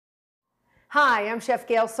Hi, I'm Chef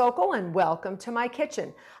Gail Sokol and welcome to my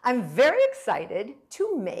kitchen. I'm very excited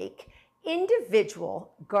to make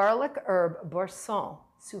individual garlic herb boursin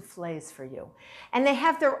soufflés for you. And they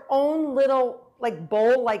have their own little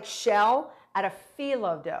bowl-like shell out of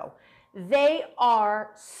phyllo dough. They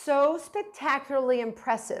are so spectacularly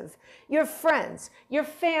impressive. Your friends, your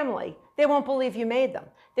family, they won't believe you made them.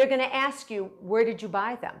 They're going to ask you, where did you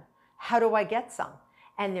buy them? How do I get some?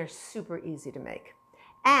 And they're super easy to make.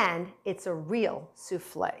 And it's a real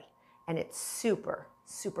souffle, and it's super,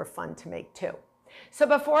 super fun to make too. So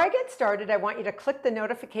before I get started, I want you to click the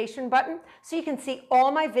notification button so you can see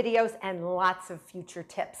all my videos and lots of future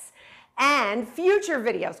tips. And future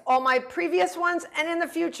videos, all my previous ones and in the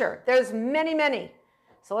future. There's many, many.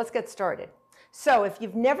 So let's get started. So if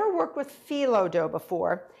you've never worked with phyllo dough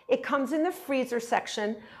before, it comes in the freezer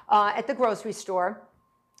section at the grocery store,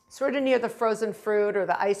 sort of near the frozen fruit or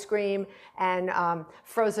the ice cream and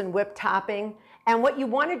frozen whipped topping. And what you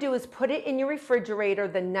want to do is put it in your refrigerator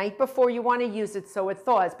the night before you want to use it so it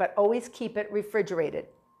thaws, but always keep it refrigerated.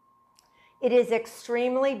 It is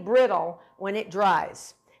extremely brittle when it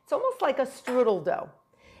dries. It's almost like a strudel dough.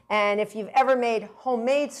 And if you've ever made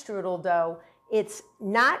homemade strudel dough, it's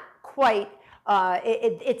not quite,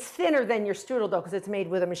 it's thinner than your strudel dough because it's made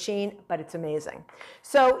with a machine, but it's amazing.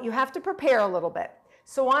 So you have to prepare a little bit.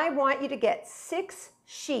 So I want you to get 6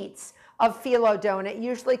 sheets of phyllo dough, and it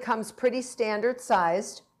usually comes pretty standard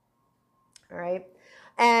sized, all right?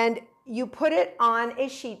 And you put it on a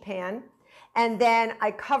sheet pan, and then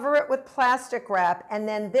I cover it with plastic wrap, and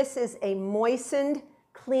then this is a moistened,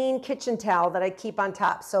 clean kitchen towel that I keep on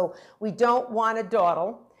top. So we don't want to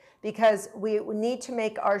dawdle because we need to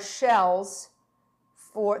make our shells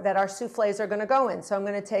that our soufflés are going to go in. So I'm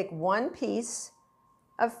going to take 1 piece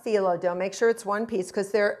of phyllo dough. Make sure it's 1 piece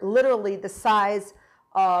because they're literally the size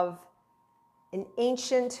of an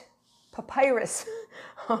ancient papyrus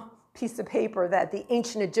piece of paper that the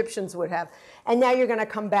ancient Egyptians would have. And now you're going to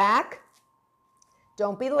come back.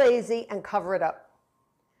 Don't be lazy and cover it up.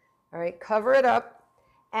 All right, cover it up.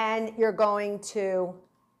 And you're going to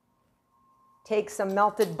take some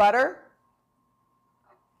melted butter.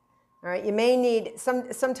 All right, you may need,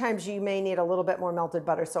 sometimes you may need a little bit more melted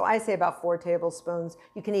butter. So I say about 4 tablespoons.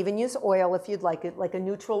 You can even use oil if you'd like it, like a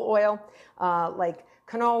neutral oil, like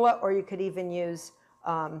canola, or you could even use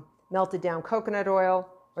melted down coconut oil,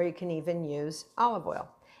 or you can even use olive oil.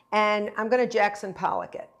 And I'm going to Jackson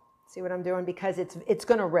Pollock it. See what I'm doing? Because it's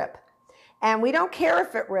going to rip. And we don't care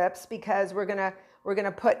if it rips because we're going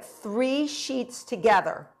to put 3 sheets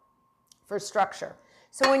together for structure.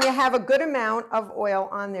 So when you have a good amount of oil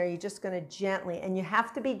on there, you're just going to gently, and you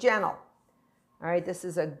have to be gentle. All right, this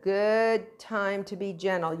is a good time to be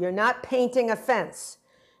gentle. You're not painting a fence.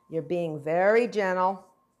 You're being very gentle.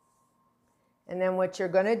 And then what you're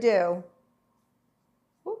going to do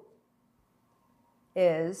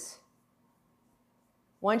is,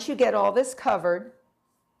 once you get all this covered,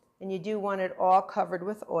 and you do want it all covered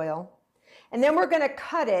with oil, and then we're going to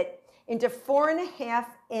cut it into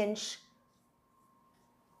 4.5-inch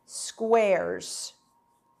squares,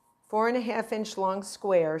 4.5-inch long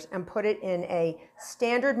squares, and put it in a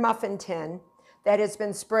standard muffin tin that has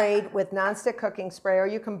been sprayed with nonstick cooking spray, or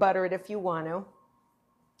you can butter it if you want to. All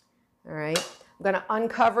right, I'm going to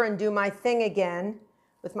uncover and do my thing again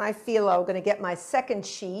with my phyllo. I'm going to get my 2nd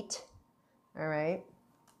sheet. All right.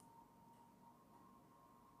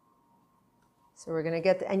 So we're going to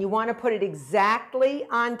get, and you want to put it exactly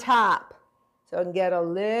on top. So it can get a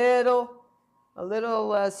little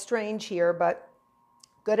strange here, but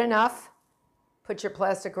good enough. Put your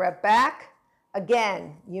plastic wrap back.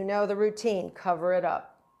 Again, you know the routine, cover it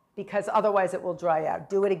up because otherwise it will dry out.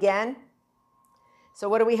 Do it again. So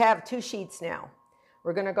what do we have? 2 sheets now.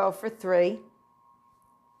 We're going to go for 3.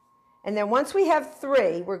 And then once we have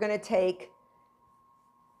 3, we're going to take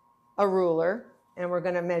a ruler and we're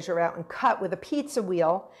going to measure out and cut with a pizza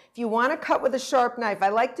wheel. If you want to cut with a sharp knife, I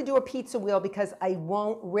like to do a pizza wheel because I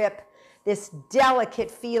won't rip this delicate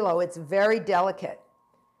phyllo. It's very delicate.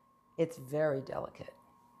 It's very delicate.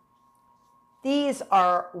 These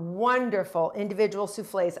are wonderful individual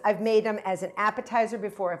soufflés. I've made them as an appetizer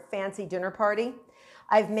before a fancy dinner party.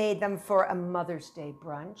 I've made them for a Mother's Day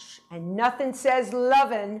brunch. And nothing says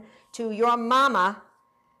lovin' to your mama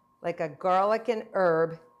like a garlic and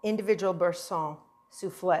herb individual boursin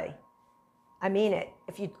soufflé. I mean it.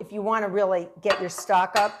 If you want to really get your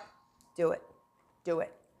stock up, do it. Do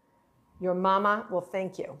it. Your mama will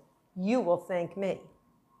thank you. You will thank me.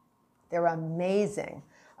 They're amazing.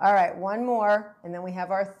 All right, 1 more, and then we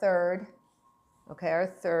have our 3rd. Okay, our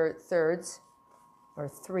thirds, or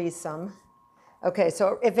threesome. Okay,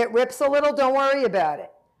 so if it rips a little, don't worry about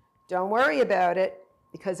it. Don't worry about it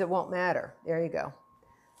because it won't matter. There you go.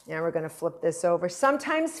 Now we're going to flip this over.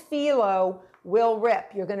 Sometimes phyllo will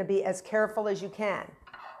rip. You're going to be as careful as you can.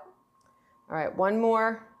 All right, one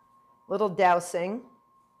more little dousing.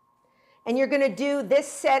 And you're going to do this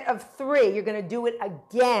set of 3. You're going to do it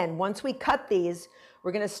again. Once we cut these,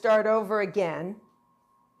 we're going to start over again.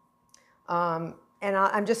 And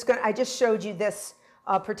I just showed you this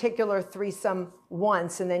particular threesome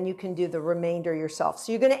once, and then you can do the remainder yourself.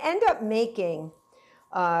 So you're going to end up making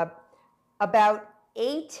about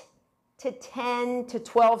 8 to 10 to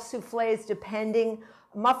 12 soufflés, depending.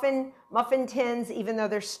 Muffin tins, even though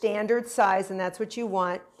they're standard size, and that's what you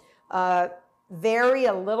want, vary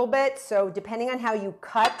a little bit. So depending on how you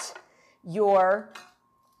cut your,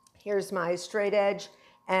 here's my straight edge,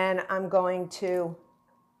 and I'm going to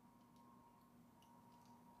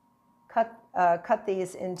cut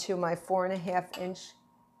these into my 4.5-inch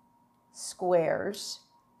squares.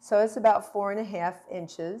 So it's about 4.5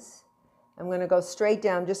 inches. I'm going to go straight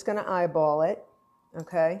down. I'm just going to eyeball it,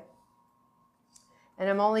 okay? And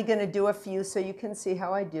I'm only going to do a few so you can see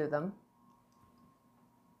how I do them.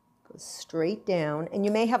 Go straight down. And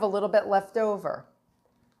you may have a little bit left over.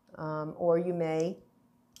 Or you may.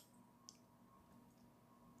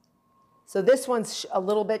 So this one's a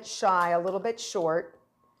little bit shy, a little bit short.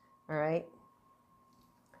 All right.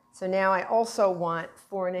 So now I also want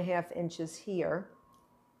 4.5 inches here.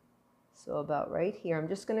 So about right here. I'm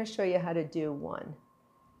just going to show you how to do one.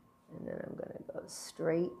 And then I'm going to go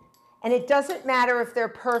straight. And it doesn't matter if they're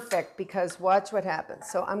perfect because watch what happens.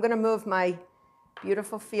 So I'm going to move my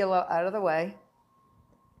beautiful phyllo out of the way.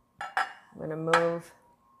 I'm going to move.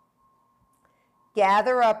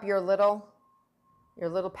 Gather up your little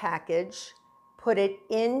package. Put it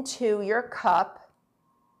into your cup.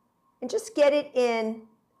 And just get it in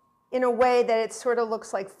a way that it sort of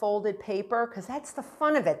looks like folded paper, because that's the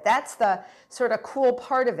fun of it. That's the sort of cool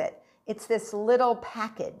part of it. It's this little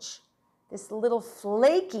package, this little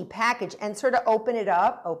flaky package, and sort of open it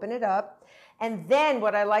up. And then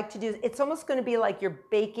what I like to do, it's almost going to be like you're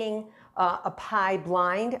baking a pie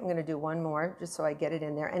blind. I'm going to do one more just so I get it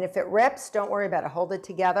in there. And if it rips, don't worry about it. Hold it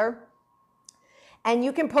together. And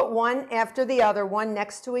you can put one after the other, one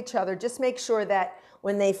next to each other. Just make sure that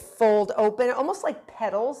when they fold open, almost like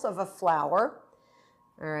petals of a flower,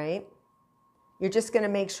 all right? You're just going to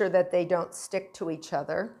make sure that they don't stick to each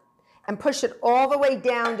other. And push it all the way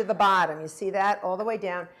down to the bottom. You see that? All the way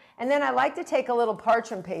down. And then I like to take a little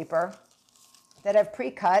parchment paper that I've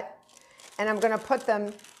pre-cut, and I'm going to put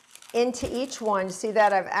them into each one. You see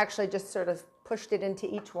that? I've actually just sort of pushed it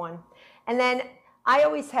into each one. And then I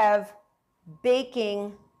always have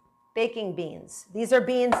baking beans. These are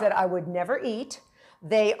beans that I would never eat.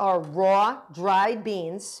 They are raw, dried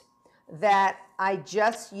beans that I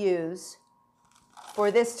just use for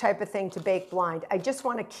this type of thing to bake blind. I just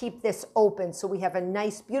want to keep this open so we have a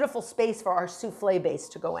nice, beautiful space for our souffle base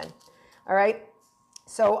to go in. All right?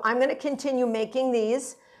 So I'm going to continue making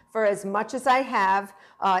these for as much as I have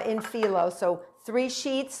in phyllo. So 3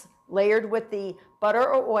 sheets layered with the butter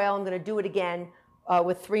or oil. I'm going to do it again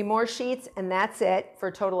with 3 more sheets, and that's it for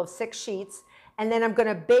a total of 6 sheets. And then I'm going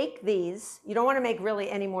to bake these. You don't want to make really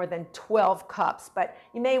any more than 12 cups, but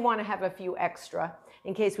you may want to have a few extra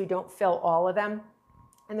in case we don't fill all of them.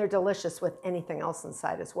 And they're delicious with anything else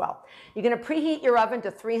inside as well. You're going to preheat your oven to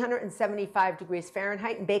 375 degrees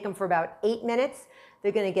Fahrenheit and bake them for about 8 minutes.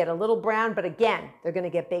 They're going to get a little brown, but again, they're going to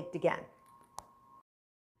get baked again.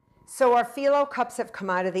 So our phyllo cups have come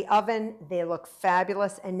out of the oven. They look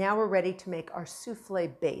fabulous. And now we're ready to make our souffle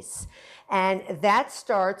base. And that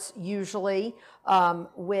starts usually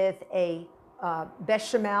with a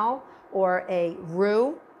bechamel or a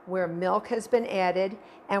roux where milk has been added.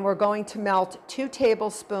 And we're going to melt 2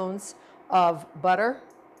 tablespoons of butter.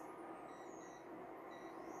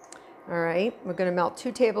 All right, we're going to melt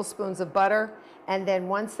 2 tablespoons of butter. And then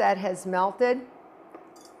once that has melted,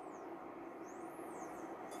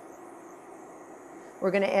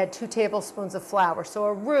 we're going to add 2 tablespoons of flour. So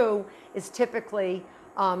a roux is typically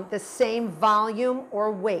the same volume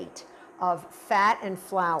or weight of fat and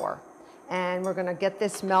flour. And we're going to get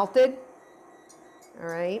this melted. All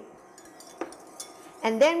right.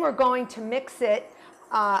 And then we're going to mix it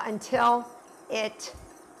until the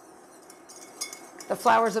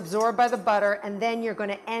flour is absorbed by the butter, and then you're going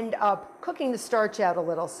to end up cooking the starch out a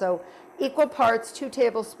little. So equal parts, 2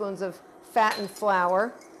 tablespoons of fat and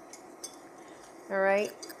flour. All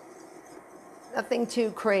right, nothing too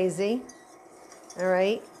crazy. All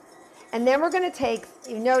right, and then we're going to take,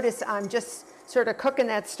 you notice I'm just sort of cooking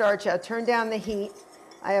that starch out. Turn down the heat.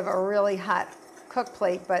 I have a really hot cook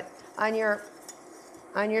plate, but on your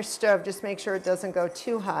on your stove. Just make sure it doesn't go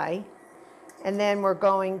too high. And then we're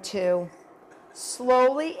going to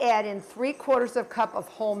slowly add in 3/4 cup of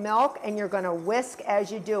whole milk, and you're going to whisk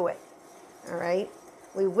as you do it. All right?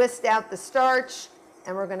 We whisked out the starch,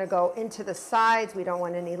 and we're going to go into the sides. We don't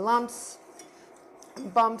want any lumps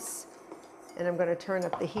and bumps. And I'm going to turn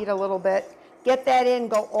up the heat a little bit. Get that in,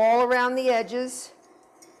 go all around the edges.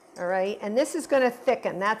 All right? And this is going to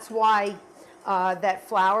thicken. That's why that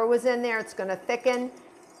flour was in there. It's going to thicken.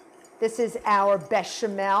 This is our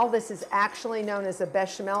bechamel. This is actually known as a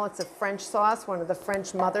bechamel. It's a French sauce, one of the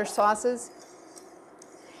French mother sauces.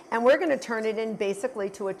 And we're going to turn it in basically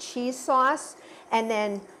to a cheese sauce and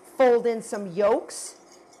then fold in some yolks.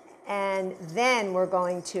 And then we're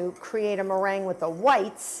going to create a meringue with the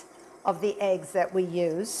whites of the eggs that we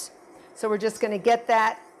use. So we're just going to get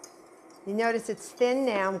that. You notice it's thin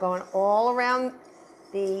now. I'm going all around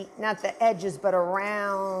the, not the edges, but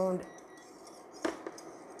around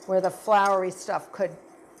where the floury stuff could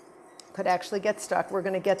actually get stuck. We're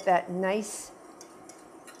going to get that nice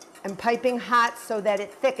and piping hot so that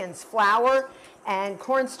it thickens. Flour and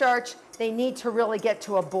cornstarch, they need to really get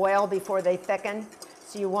to a boil before they thicken.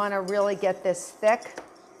 So you want to really get this thick.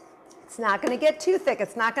 It's not going to get too thick.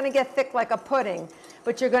 It's not going to get thick like a pudding,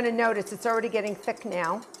 but you're going to notice it's already getting thick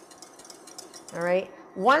now. All right.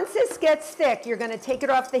 Once this gets thick, you're going to take it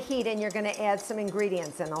off the heat and you're going to add some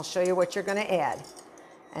ingredients, and I'll show you what you're going to add.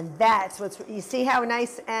 And that's what's, you see how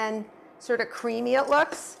nice and sort of creamy it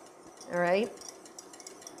looks? All right.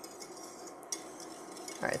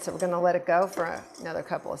 All right, so we're going to let it go for another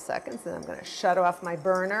couple of seconds, and I'm going to shut off my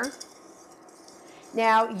burner.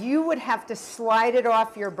 Now, you would have to slide it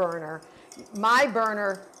off your burner. My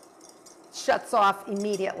burner shuts off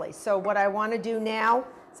immediately. So what I want to do now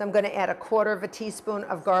is I'm going to add 1/4 teaspoon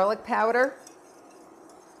of garlic powder,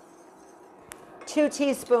 2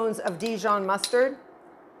 teaspoons of Dijon mustard.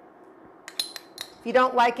 If you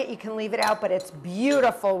don't like it, you can leave it out, but it's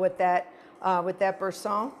beautiful with that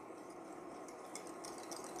Boursin.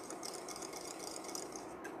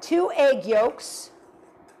 2 egg yolks,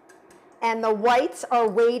 and the whites are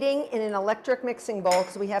waiting in an electric mixing bowl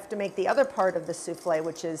because we have to make the other part of the souffle,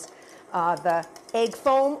 which is the egg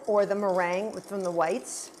foam or the meringue from the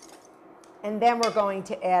whites. And then we're going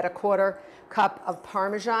to add 1/4 cup of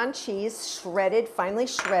Parmesan cheese, shredded, finely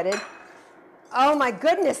shredded. Oh my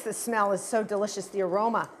goodness, the smell is so delicious, the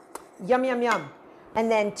aroma. Yum, yum, yum. And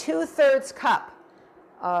then 2/3 cup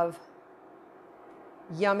of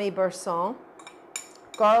yummy Boursin,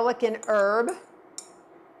 garlic and herb,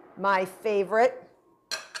 my favorite,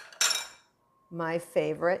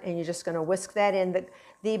 and you're just gonna whisk that in.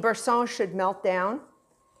 The Boursin should melt down.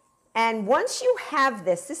 And once you have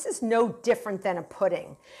this, this is no different than a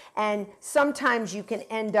pudding. And sometimes you can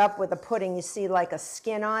end up with a pudding, you see like a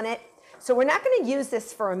skin on it. So we're not going to use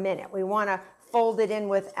this for a minute. We want to fold it in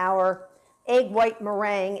with our egg white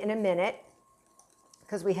meringue in a minute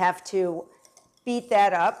because we have to beat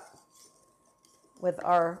that up with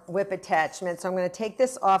our whip attachment. So I'm going to take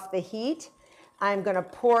this off the heat. I'm going to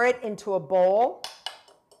pour it into a bowl.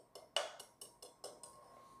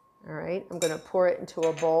 All right, I'm going to pour it into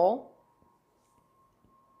a bowl.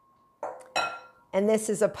 And this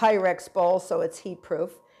is a Pyrex bowl, so it's heat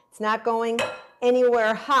proof. It's not going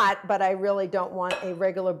anywhere hot, but I really don't want a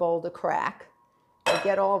regular bowl to crack. I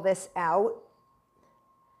get all this out.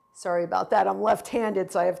 Sorry about that. I'm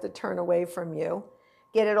left-handed, so I have to turn away from you.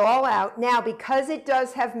 Get it all out. Now, because it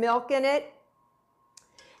does have milk in it,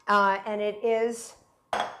 and it is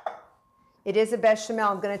a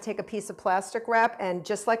bechamel, I'm going to take a piece of plastic wrap, and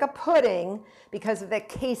just like a pudding, because of the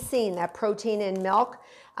casein, that protein in milk,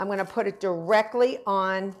 I'm going to put it directly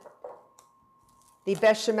on the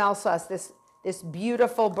bechamel sauce, this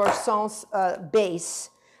beautiful Boursin base,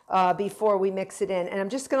 before we mix it in. And I'm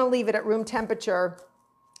just going to leave it at room temperature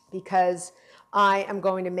because I am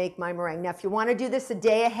going to make my meringue. Now, if you want to do this a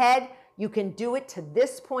day ahead, you can do it to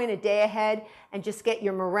this point a day ahead and just get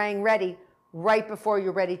your meringue ready right before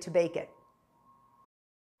you're ready to bake it.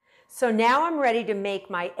 So now I'm ready to make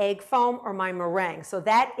my egg foam or my meringue. So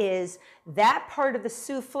that is that part of the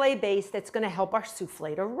souffle base that's going to help our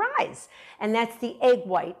souffle to rise. And that's the egg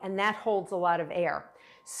white, and that holds a lot of air.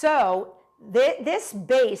 So this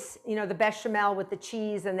base, you know, the bechamel with the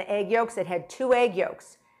cheese and the egg yolks, it had 2 egg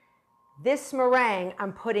yolks. This meringue,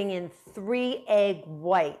 I'm putting in 3 egg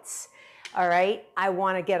whites. All right, I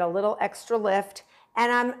want to get a little extra lift. And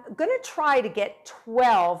I'm going to try to get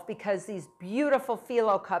 12 because these beautiful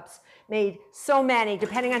phyllo cups made so many,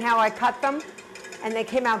 depending on how I cut them, and they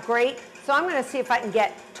came out great. So I'm going to see if I can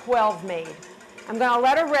get 12 made. I'm going to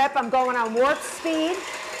let her rip. I'm going on warp speed.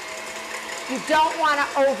 You don't want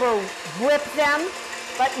to over whip them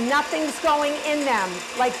but nothing's going in them.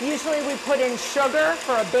 Like usually we put in sugar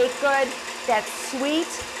for a baked good that's sweet.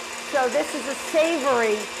 So this is a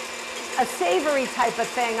savory type of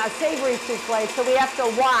thing, a savory souffle. So we have to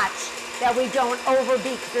watch that we don't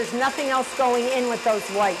overbeat, because there's nothing else going in with those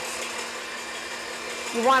whites.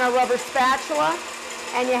 You want a rubber spatula,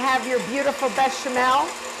 and you have your beautiful bechamel.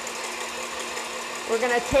 We're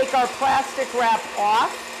going to take our plastic wrap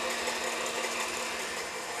off.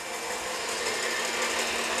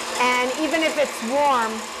 And even if it's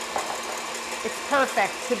warm, it's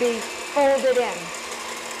perfect to be folded in.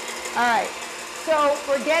 All right, so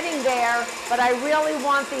we're getting there, but I really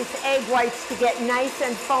want these egg whites to get nice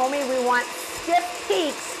and foamy. We want stiff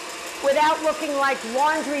peaks without looking like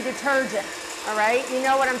laundry detergent, all right? You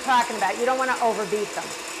know what I'm talking about. You don't want to overbeat them,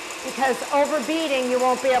 because overbeating, you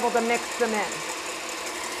won't be able to mix them in.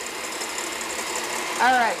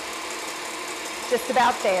 All right, just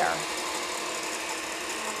about there.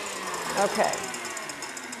 Okay.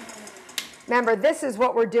 Remember, this is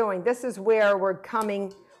what we're doing. This is where we're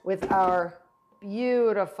coming with our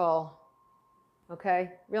beautiful,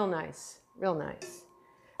 okay? Real nice, real nice.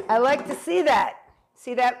 I like to see that.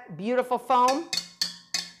 See that beautiful foam?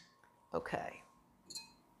 Okay.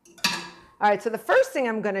 All right, so the first thing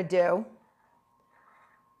I'm going to do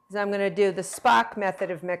is I'm going to do the Spock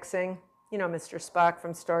method of mixing. You know Mr. Spock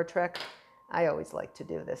from Star Trek? I always like to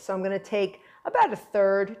do this. So I'm going to take about a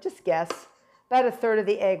third, just guess, about a third of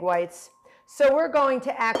the egg whites. So we're going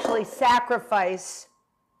to actually sacrifice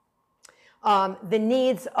the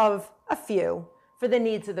needs of a few for the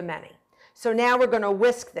needs of the many. So now we're going to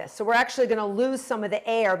whisk this. So we're actually going to lose some of the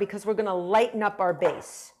air because we're going to lighten up our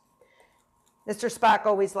base. Mr. Spock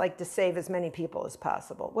always liked to save as many people as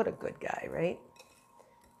possible. What a good guy, right?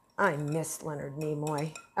 I miss Leonard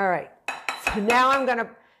Nimoy. All right. So now I'm going to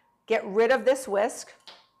get rid of this whisk,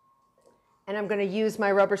 and I'm going to use my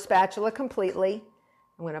rubber spatula completely.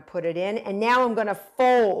 I'm going to put it in, and now I'm going to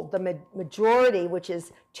fold the majority, which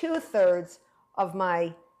is 2/3 of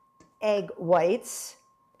my egg whites,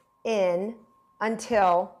 in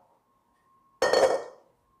until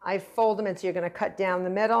I fold them in. So you're going to cut down the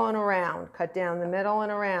middle and around, cut down the middle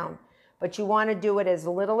and around. But you want to do it as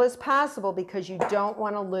little as possible because you don't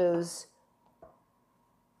want to lose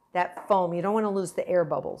that foam. You don't want to lose the air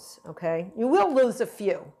bubbles, okay? You will lose a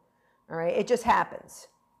few, all right? It just happens,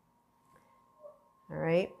 all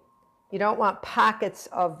right? You don't want pockets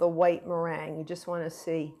of the white meringue. You just want to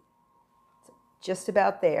see just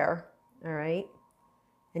about there, all right?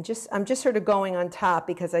 And I'm just sort of going on top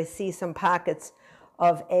because I see some pockets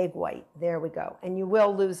of egg white. There we go. And you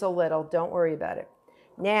will lose a little. Don't worry about it.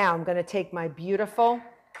 Now I'm going to take my beautiful,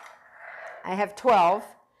 I have 12.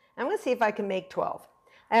 I'm going to see if I can make 12.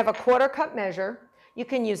 I have a 1/4 cup measure. You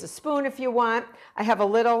can use a spoon if you want. I have a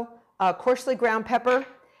little coarsely ground pepper,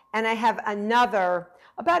 and I have another,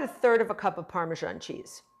 about 1/3 cup of Parmesan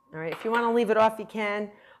cheese. All right, if you want to leave it off, you can,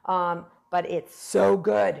 but it's so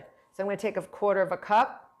good. So I'm going to take 1/4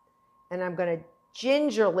 cup, and I'm going to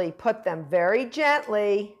gingerly put them very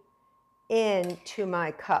gently into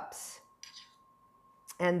my cups.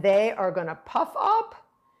 And they are going to puff up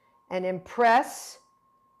and impress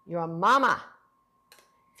your mama.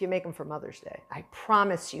 If you make them for Mother's Day, I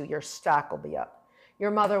promise you your stock will be up. Your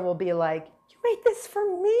mother will be like, "You made this for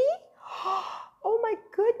me? Oh my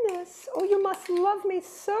goodness. Oh, you must love me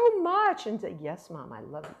so much." And say, "Yes, Mom, I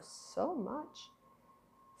love you so much."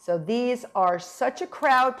 So these are such a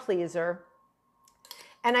crowd pleaser.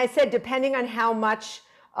 And I said, depending on how much,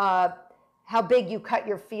 how big you cut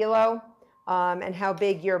your phyllo, and how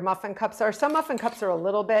big your muffin cups are. Some muffin cups are a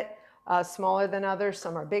little bit smaller than others.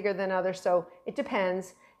 Some are bigger than others. So it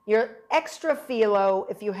depends. Your extra phyllo,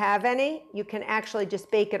 if you have any, you can actually just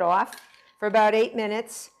bake it off for about 8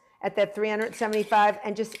 minutes at that 375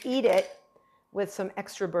 and just eat it with some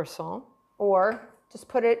extra Boursin, or just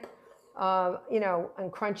put it,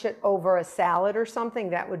 and crunch it over a salad or something.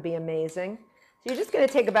 That would be amazing. So you're just going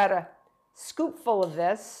to take about a scoopful of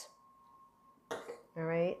this. All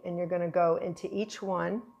right, and you're going to go into each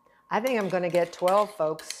one. I think I'm going to get 12,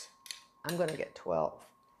 folks. I'm going to get 12.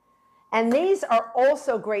 And these are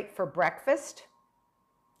also great for breakfast.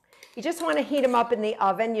 You just want to heat them up in the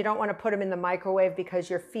oven. You don't want to put them in the microwave because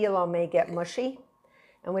your phyllo may get mushy.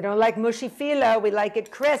 And we don't like mushy phyllo. We like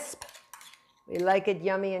it crisp. We like it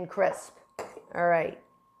yummy and crisp. All right.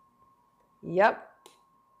 Yep.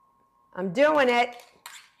 I'm doing it.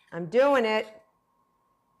 I'm doing it.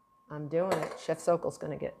 I'm doing it. Chef Sokol's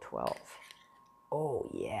going to get 12. Oh,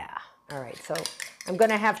 yeah. All right, so I'm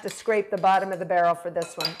going to have to scrape the bottom of the barrel for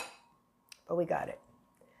this one. But we got it.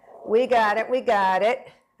 We got it. We got it.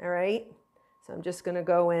 All right. So I'm just going to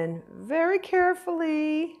go in very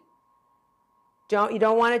carefully. You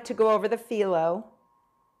don't want it to go over the phyllo.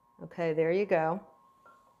 Okay, there you go.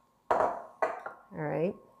 All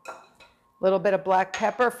right. A little bit of black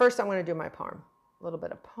pepper. First, I'm going to do my parm. A little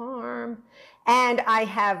bit of parm. And I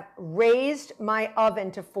have raised my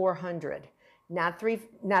oven to 400, not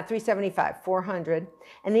 375, 400.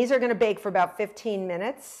 And these are going to bake for about 15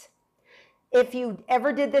 minutes. If you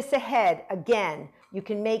ever did this ahead, again, you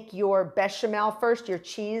can make your bechamel first, your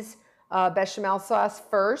cheese bechamel sauce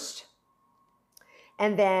first,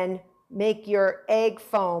 and then make your egg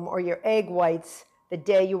foam or your egg whites the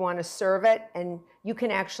day you want to serve it. And you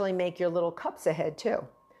can actually make your little cups ahead too.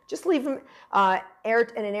 Just leave them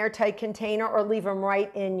in an airtight container or leave them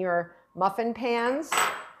right in your muffin pans.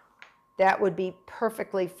 That would be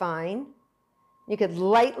perfectly fine. You could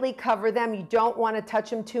lightly cover them. You don't want to touch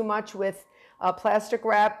them too much with plastic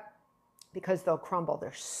wrap because they'll crumble.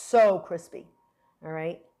 They're so crispy, all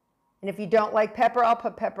right? And if you don't like pepper, I'll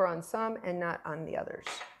put pepper on some and not on the others.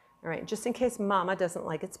 All right, just in case Mama doesn't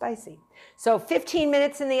like it spicy. So 15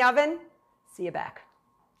 minutes in the oven. See you back.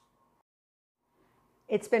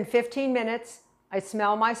 It's been 15 minutes. I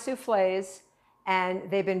smell my soufflés,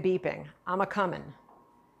 and they've been beeping. I'm a-coming.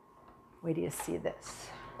 Wait till you see this.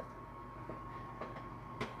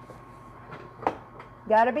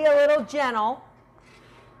 Got to be a little gentle.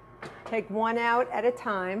 Take one out at a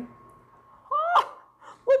time. Oh,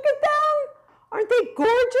 look at them. Aren't they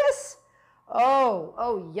gorgeous?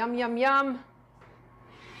 Oh, yum, yum, yum.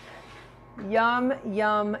 Yum,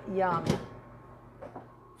 yum, yum.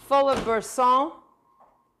 Full of Boursin.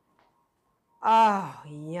 Oh,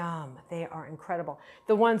 yum. They are incredible.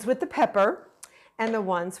 The ones with the pepper and the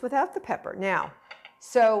ones without the pepper. Now,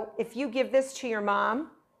 so if you give this to your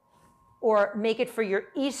mom or make it for your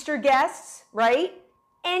Easter guests, right?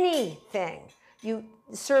 Anything. You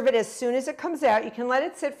serve it as soon as it comes out. You can let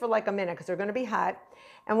it sit for like a minute because they're going to be hot.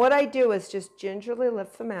 And what I do is just gingerly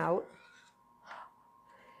lift them out.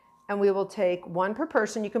 And we will take one per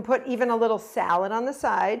person. You can put even a little salad on the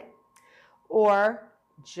side or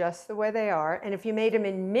just the way they are. And if you made them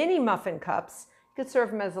in mini muffin cups, you could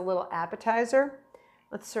serve them as a little appetizer.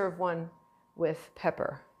 Let's serve one with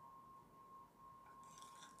pepper.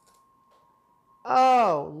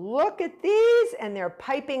 Oh, look at these. And they're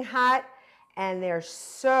piping hot and they're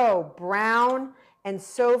so brown and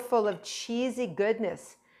so full of cheesy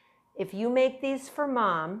goodness. If you make these for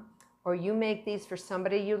mom or you make these for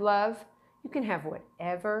somebody you love, you can have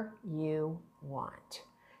whatever you want.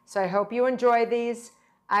 So I hope you enjoy these.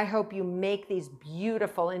 I hope you make these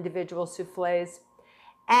beautiful individual soufflés,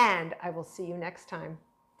 and I will see you next time.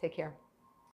 Take care.